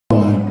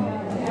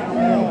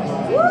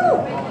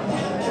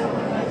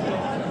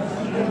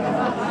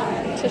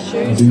I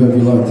do hope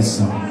you like this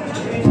song.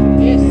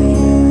 Yes.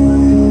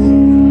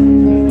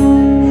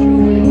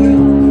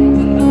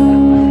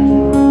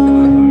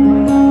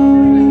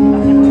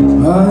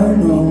 I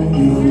know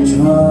you're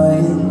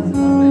trying,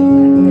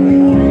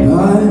 I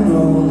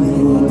know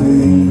your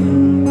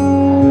pain.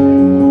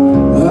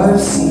 I've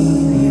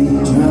seen you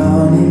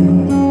drowning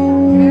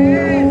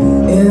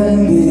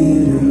in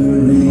bitter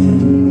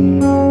rain.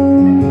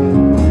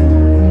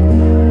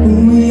 When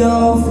we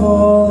all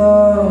fall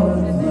out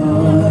of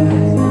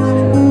line,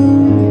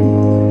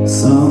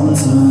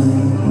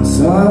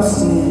 sometimes I've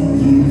seen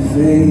you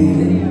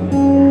fade,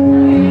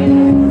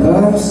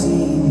 I've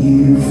seen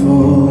you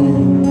fall,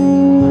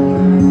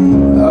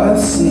 I've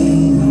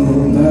seen your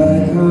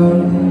back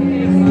up,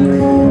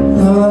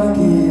 knock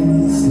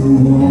against the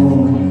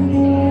wall.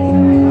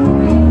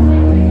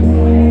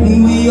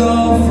 We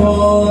all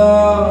fall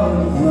out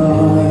of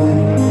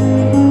line.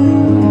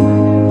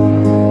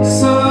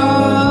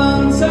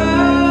 Sometimes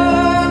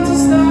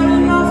it's not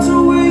enough to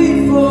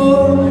wait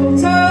for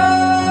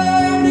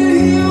time to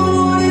heal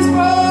what is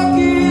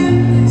broken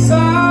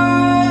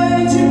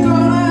inside. You're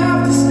gonna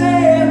have to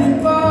stand and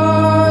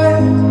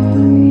fight.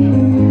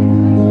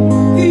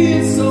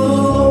 It's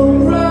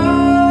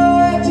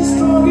alright, you're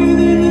stronger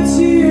than the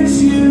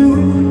tears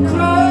you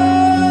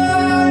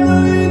cry. I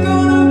know you're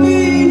gonna be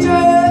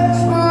just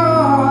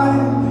fine.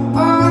 I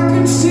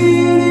can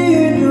see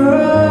it in your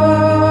eyes.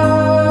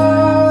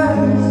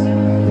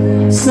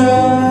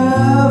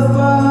 Sapphire,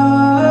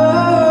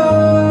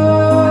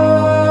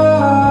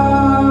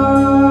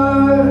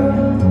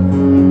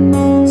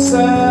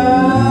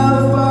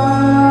 Sapphire.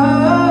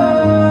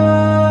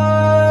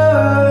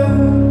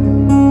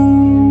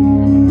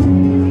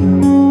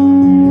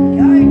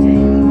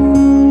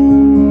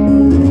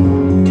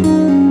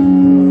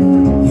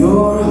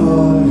 Your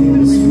heart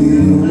is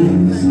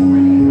fearless,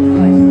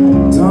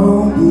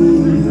 don't be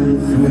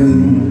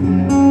afraid.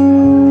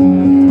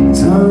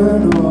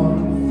 Turn off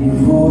your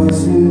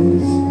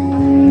voices,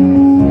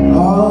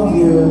 all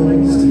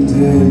yours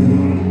today.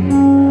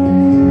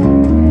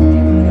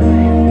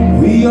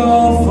 We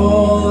all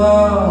fall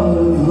out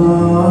of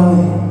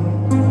line.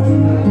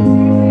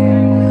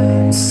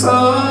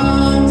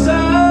 Sometimes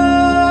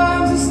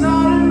it's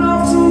not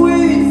enough to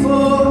wait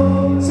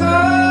for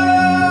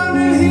time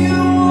to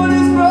heal what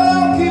is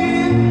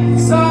broken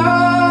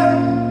inside.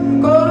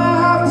 You're gonna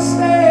have to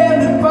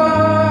stand and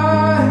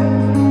fight.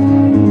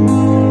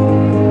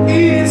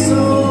 It's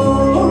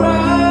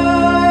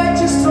alright,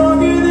 you're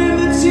stronger than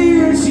the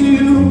tears you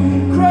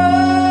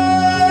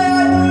cry. I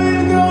know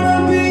you're gonna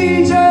be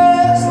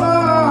just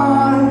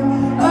fine.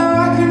 I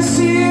can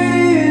see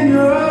it in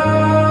your eyes.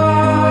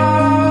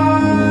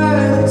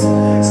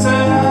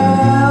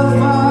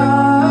 Sapphire,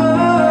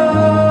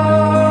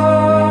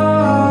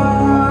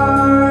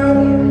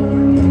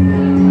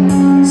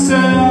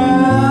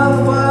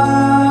 Sapphire,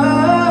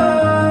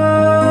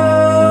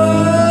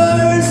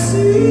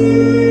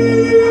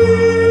 see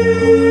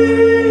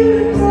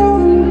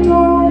broken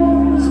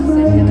dawn's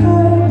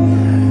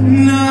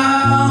breaking.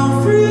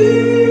 Now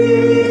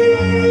free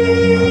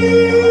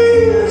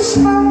the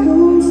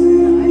shackles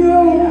in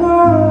your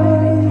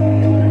mind.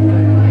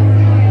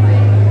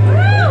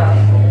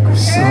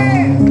 'Cause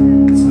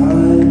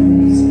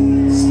sometimes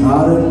it's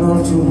not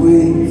enough to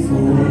wait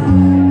for